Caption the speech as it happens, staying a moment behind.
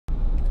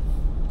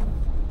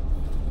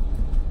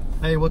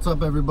Hey, what's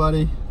up,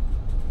 everybody?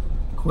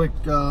 Quick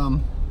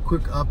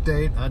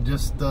update. I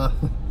just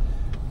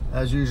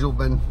as usual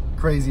been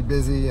crazy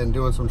busy and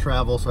doing some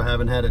travel, so I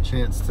haven't had a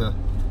chance to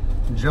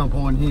jump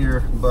on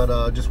here,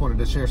 but just wanted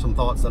to share some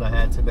thoughts that I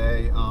had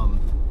today.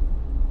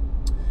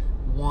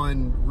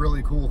 One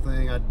really cool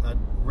thing, I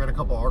read a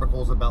couple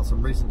articles about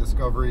some recent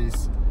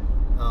discoveries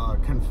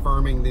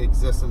confirming the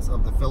existence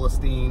of the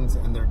Philistines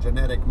and their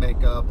genetic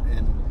makeup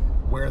and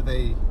where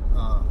they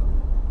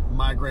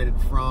migrated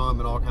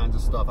from and all kinds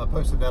of stuff. I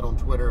posted that on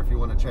Twitter if you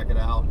want to check it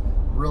out.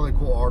 Really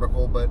cool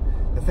article, but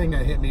the thing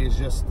that hit me is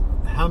just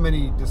how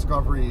many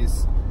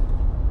discoveries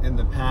in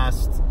the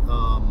past,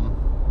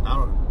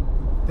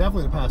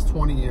 definitely the past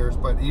 20 years,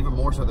 but even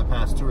more so the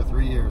past 2 or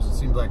 3 years. It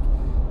seems like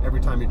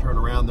every time you turn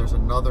around, there's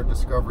another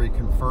discovery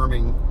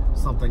confirming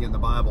something in the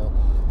Bible.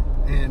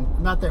 And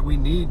not that we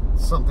need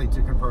something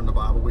to confirm the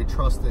Bible, we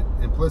trust it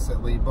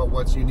implicitly, but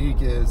what's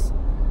unique is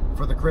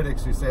for the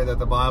critics who say that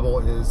the Bible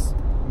is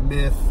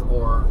myth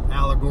or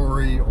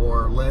allegory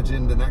or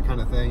legend and that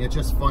kind of thing, it's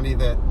just funny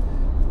that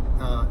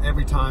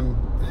every time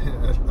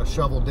a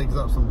shovel digs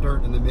up some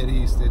dirt in the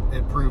Mideast,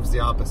 it proves the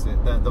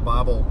opposite, that the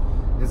Bible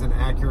is an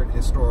accurate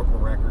historical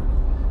record.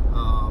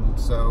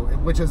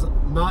 Which is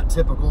not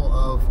typical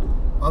of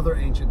other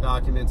ancient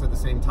documents at the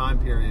same time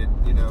period.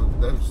 You know,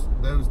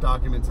 those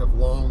documents have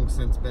long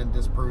since been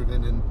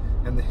disproven,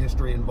 and the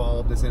history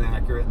involved is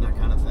inaccurate and that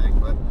kind of thing.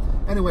 But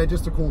anyway,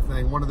 just a cool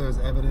thing. One of those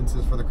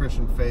evidences for the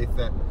Christian faith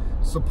that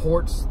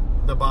supports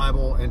the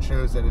Bible and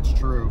shows that it's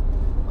true.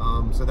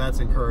 So that's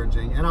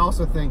encouraging. And I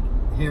also think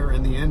here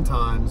in the end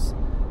times,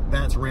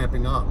 that's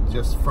ramping up.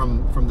 Just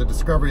from the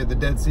discovery of the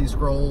Dead Sea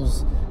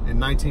Scrolls in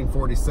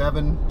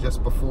 1947,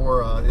 just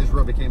before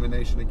Israel became a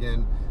nation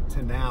again,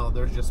 to now,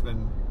 there's just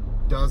been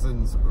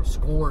dozens or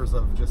scores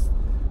of just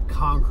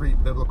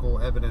concrete biblical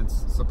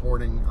evidence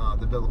supporting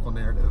the biblical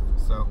narrative.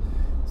 So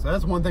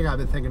that's one thing I've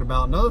been thinking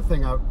about. Another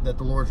thing that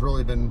the Lord's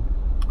really been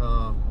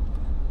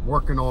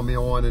working on me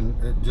on,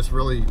 and just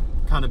really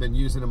kind of been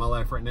using in my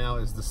life right now,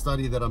 is the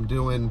study that I'm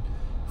doing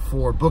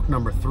for book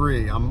number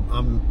 3.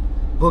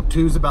 Book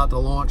 2 is about to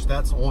launch.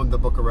 That's on the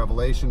book of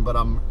Revelation, but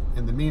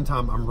in the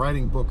meantime, I'm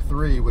writing book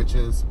 3, which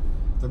is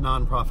the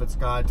Non-Prophet's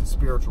Guide to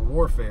Spiritual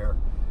Warfare.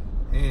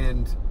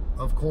 And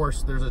of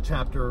course, there's a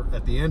chapter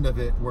at the end of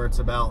it where it's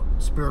about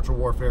spiritual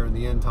warfare in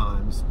the end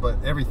times,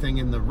 but everything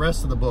in the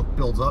rest of the book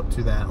builds up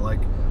to that.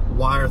 Like,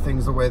 why are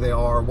things the way they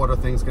are? What are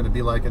things going to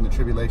be like in the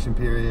tribulation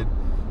period?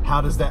 How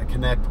does that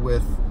connect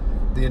with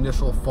the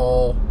initial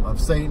fall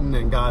of Satan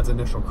and God's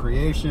initial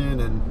creation,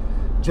 and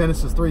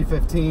Genesis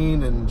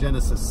 3:15 and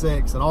Genesis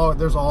 6, and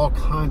there's all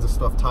kinds of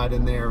stuff tied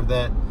in there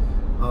that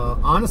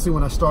honestly,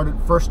 when I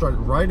first started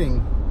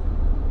writing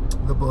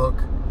the book,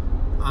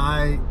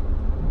 I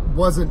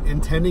wasn't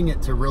intending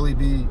it to really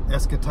be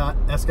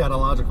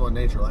eschatological in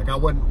nature. Like, I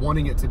wasn't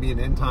wanting it to be an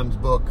end times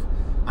book.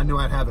 I knew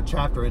I'd have a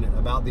chapter in it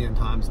about the end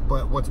times,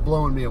 but what's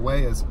blowing me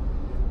away is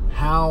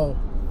how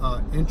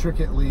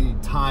intricately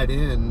tied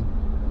in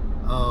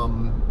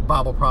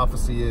Bible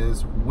prophecy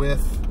is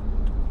with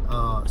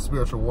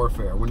spiritual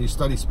warfare. When you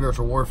study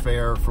spiritual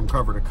warfare from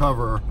cover to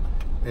cover,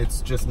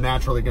 it's just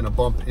naturally going to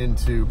bump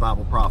into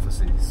Bible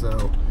prophecy.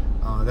 So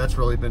that's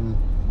really been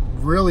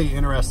really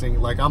interesting.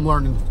 Like, I'm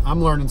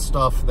learning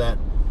stuff that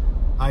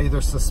I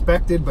either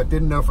suspected but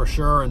didn't know for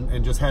sure,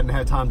 and just hadn't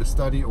had time to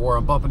study, or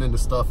I'm bumping into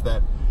stuff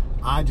that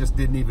I just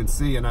didn't even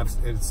see, and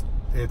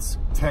it's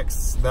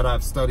texts that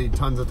I've studied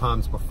tons of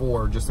times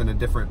before, just from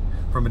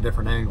a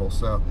different angle.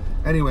 So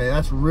anyway,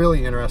 that's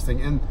really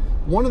interesting. And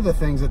one of the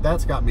things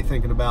that's got me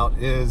thinking about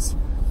is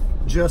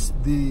just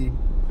the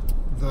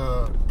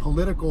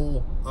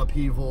political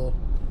upheaval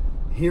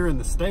here in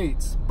the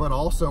States, but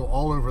also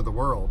all over the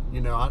world. You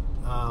know,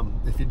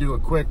 if you do a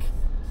quick,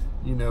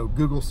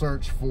 Google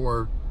search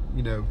for,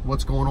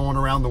 what's going on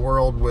around the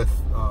world with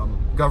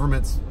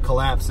governments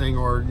collapsing,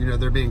 or,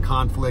 there being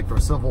conflict or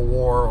civil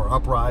war or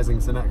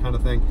uprisings and that kind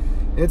of thing,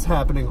 it's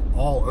happening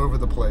all over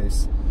the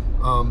place.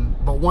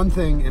 But one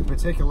thing in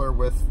particular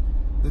with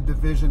the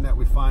division that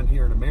we find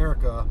here in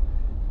America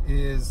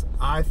is,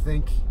 I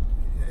think,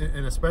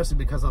 and especially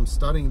because I'm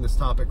studying this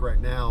topic right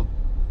now,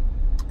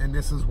 and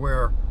this is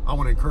where I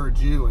want to encourage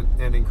you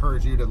and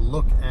encourage you to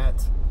look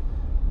at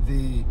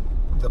the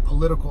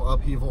political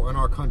upheaval in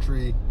our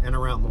country and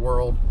around the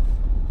world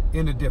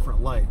in a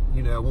different light.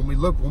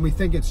 When we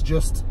think it's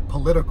just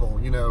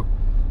political,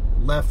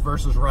 left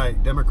versus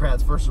right,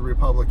 Democrats versus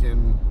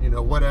Republican,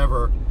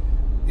 whatever,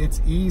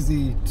 it's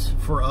easy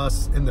for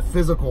us in the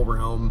physical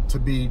realm to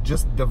be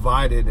just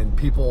divided, and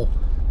people,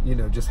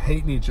 just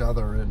hating each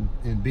other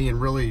and being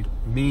really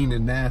mean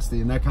and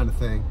nasty and that kind of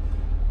thing.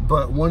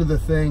 But one of the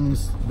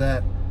things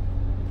that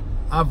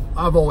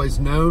I've always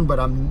known, but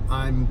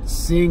I'm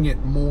seeing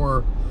it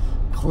more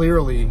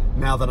clearly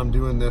now that I'm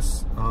doing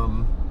this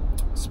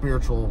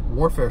spiritual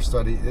warfare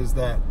study, is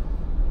that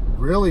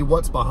really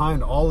what's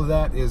behind all of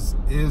that is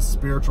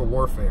spiritual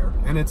warfare.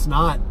 And it's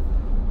not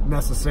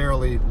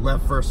necessarily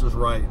left versus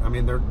right. I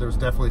mean, there's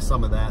definitely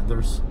some of that.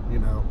 There's,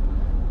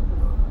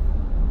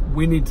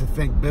 we need to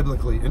think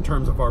biblically in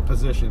terms of our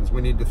positions.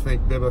 We need to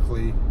think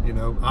biblically. You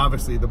know,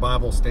 obviously the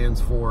Bible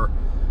stands for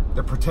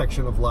the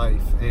protection of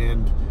life,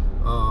 and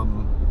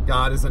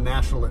God is a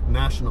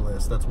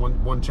nationalist. That's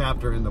one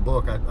chapter in the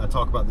book. I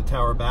talk about the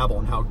Tower of Babel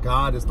and how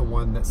God is the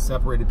one that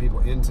separated people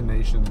into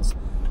nations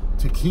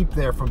to keep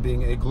there from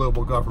being a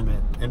global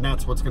government. And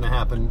that's what's going to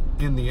happen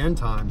in the end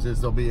times,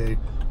 is there'll be a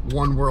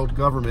one world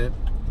government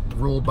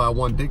ruled by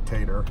one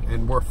dictator,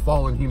 and we're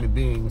fallen human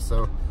beings,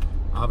 so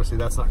obviously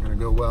that's not going to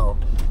go well.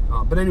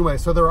 But anyway,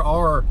 so there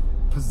are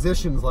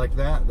positions like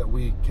that that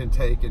we can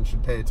take and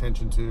should pay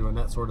attention to, and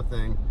that sort of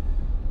thing.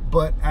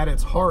 But at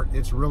its heart,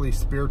 it's really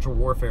spiritual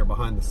warfare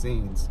behind the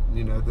scenes.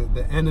 You know,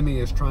 the enemy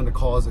is trying to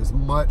cause as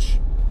much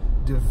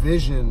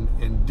division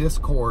and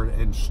discord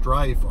and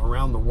strife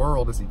around the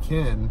world as he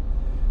can,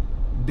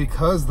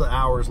 because the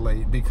hour's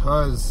late,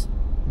 because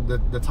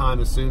the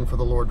time is soon for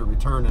the Lord to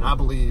return. And I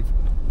believe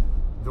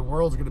the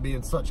world's going to be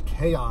in such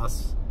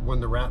chaos when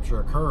the rapture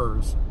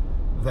occurs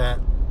that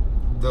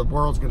the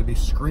world's going to be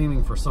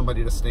screaming for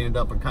somebody to stand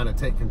up and kind of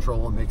take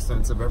control and make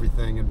sense of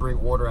everything and bring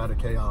order out of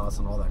chaos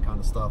and all that kind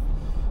of stuff.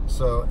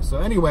 So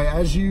anyway,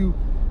 as you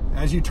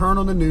turn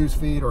on the news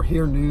feed or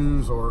hear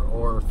news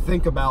or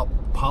think about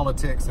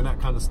politics and that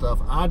kind of stuff,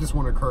 I just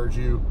want to encourage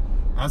you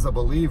as a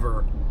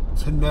believer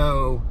to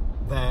know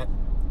that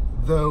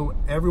though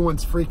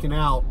everyone's freaking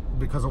out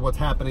because of what's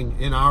happening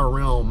in our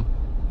realm,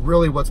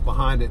 really what's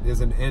behind it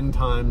is an end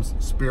times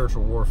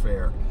spiritual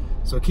warfare.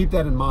 So keep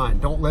that in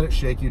mind. Don't let it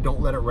shake you.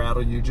 Don't let it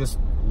rattle you. Just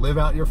live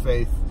out your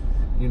faith.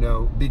 You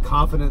know, be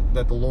confident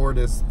that the Lord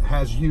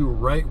has you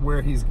right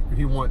where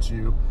He wants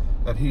you.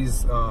 That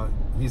He's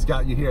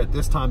got you here at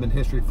this time in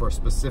history for a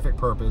specific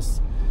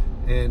purpose,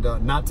 and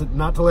not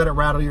to let it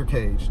rattle your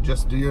cage.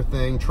 Just do your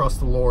thing. Trust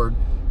the Lord.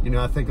 You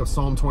know, I think of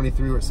Psalm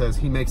 23 where it says,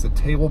 He makes a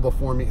table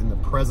before me in the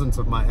presence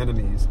of my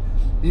enemies.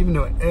 Even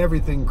though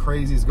everything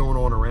crazy is going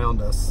on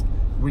around us,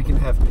 we can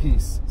have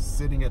peace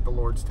sitting at the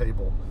Lord's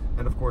table.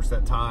 And of course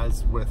that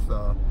ties with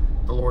the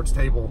Lord's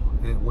table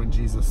when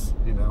Jesus,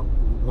 you know,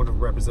 when it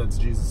represents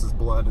Jesus's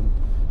blood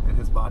and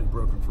His body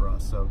broken for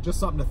us. So just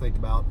something to think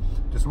about.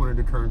 Just wanted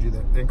to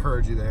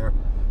encourage you there.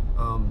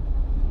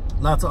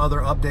 Lots of other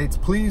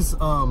updates. Please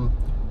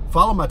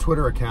follow my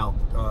Twitter account.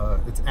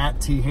 It's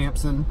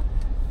 @THampson.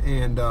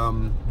 And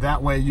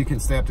that way you can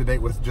stay up to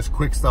date with just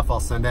quick stuff I'll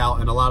send out.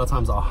 And a lot of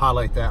times I'll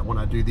highlight that when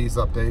I do these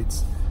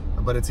updates.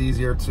 But it's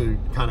easier to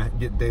kind of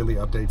get daily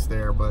updates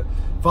there. But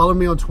follow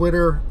me on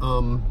Twitter.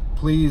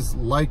 Please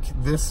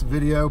like this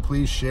video.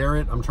 Please share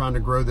it. I'm trying to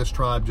grow this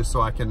tribe just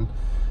so I can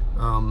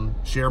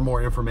share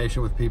more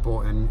information with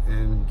people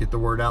and get the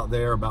word out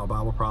there about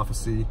Bible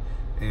prophecy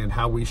and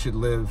how we should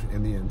live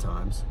in the end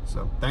times.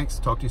 So thanks.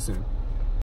 Talk to you soon.